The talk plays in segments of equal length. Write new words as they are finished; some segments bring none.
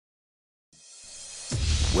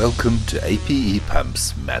Welcome to APE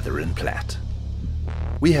Pumps Mather+Platt.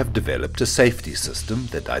 We have developed a safety system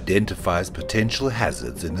that identifies potential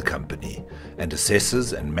hazards in the company and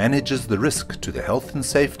assesses and manages the risk to the health and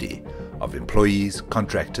safety of employees,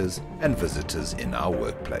 contractors and visitors in our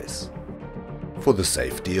workplace. For the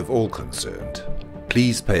safety of all concerned,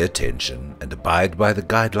 please pay attention and abide by the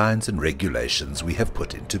guidelines and regulations we have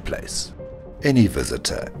put into place. Any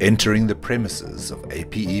visitor entering the premises of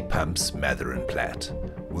APE Pumps Mather+Platt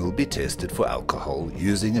will be tested for alcohol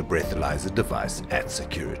using a breathalyzer device at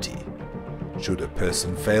security. Should a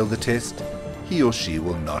person fail the test, he or she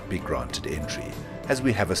will not be granted entry, as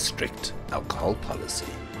we have a strict alcohol policy.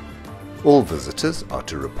 All visitors are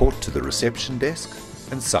to report to the reception desk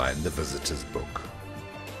and sign the visitor's book.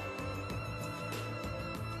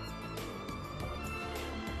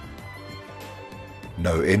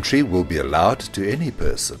 No entry will be allowed to any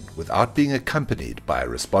person without being accompanied by a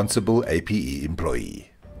responsible APE employee.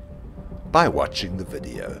 By watching the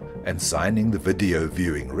video and signing the video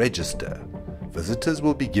viewing register, visitors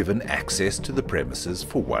will be given access to the premises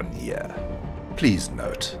for 1 year. Please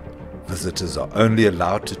note, visitors are only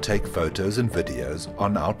allowed to take photos and videos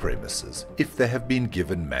on our premises if they have been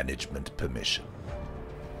given management permission.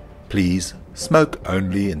 Please smoke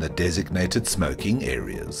only in the designated smoking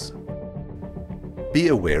areas. Be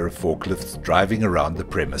aware of forklifts driving around the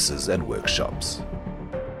premises and workshops.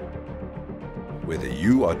 Whether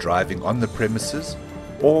you are driving on the premises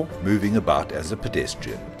or moving about as a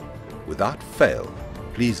pedestrian, without fail,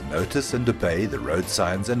 please notice and obey the road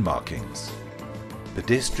signs and markings.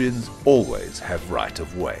 Pedestrians always have right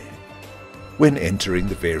of way. When entering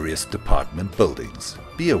the various department buildings,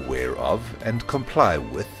 be aware of and comply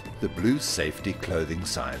with the blue safety clothing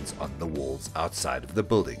signs on the walls outside of the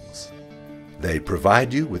buildings. They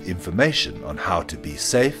provide you with information on how to be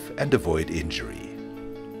safe and avoid injury.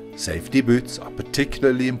 Safety boots are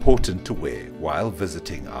particularly important to wear while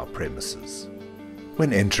visiting our premises.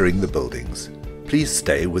 When entering the buildings, please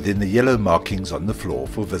stay within the yellow markings on the floor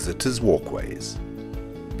for visitors' walkways.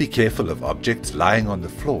 Be careful of objects lying on the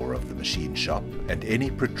floor of the machine shop and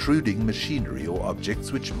any protruding machinery or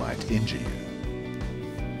objects which might injure you.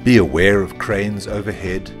 Be aware of cranes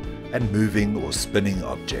overhead and moving or spinning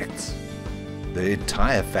objects. The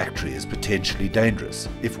entire factory is potentially dangerous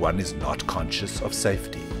if one is not conscious of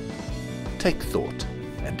safety. Take thought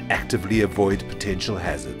and actively avoid potential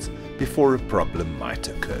hazards before a problem might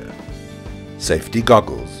occur. Safety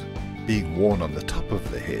goggles, being worn on the top of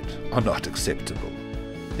the head, are not acceptable.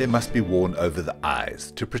 They must be worn over the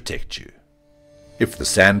eyes to protect you. If the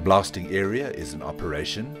sandblasting area is in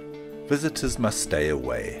operation, visitors must stay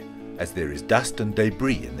away, as there is dust and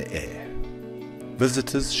debris in the air.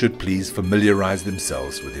 Visitors should please familiarize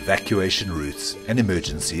themselves with evacuation routes and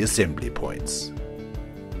emergency assembly points.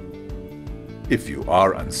 If you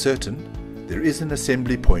are uncertain, there is an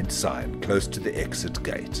assembly point sign close to the exit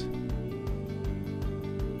gate.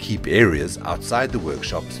 Keep areas outside the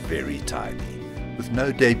workshops very tidy, with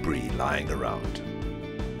no debris lying around.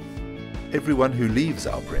 Everyone who leaves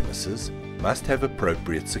our premises must have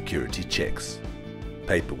appropriate security checks.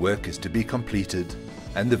 Paperwork is to be completed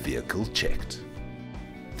and the vehicle checked.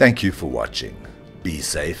 Thank you for watching. Be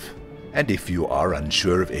safe, and if you are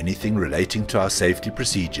unsure of anything relating to our safety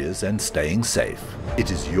procedures and staying safe, it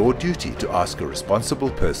is your duty to ask a responsible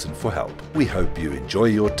person for help. We hope you enjoy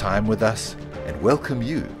your time with us and welcome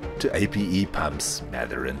you to APE Pumps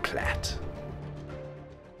Mather+Platt.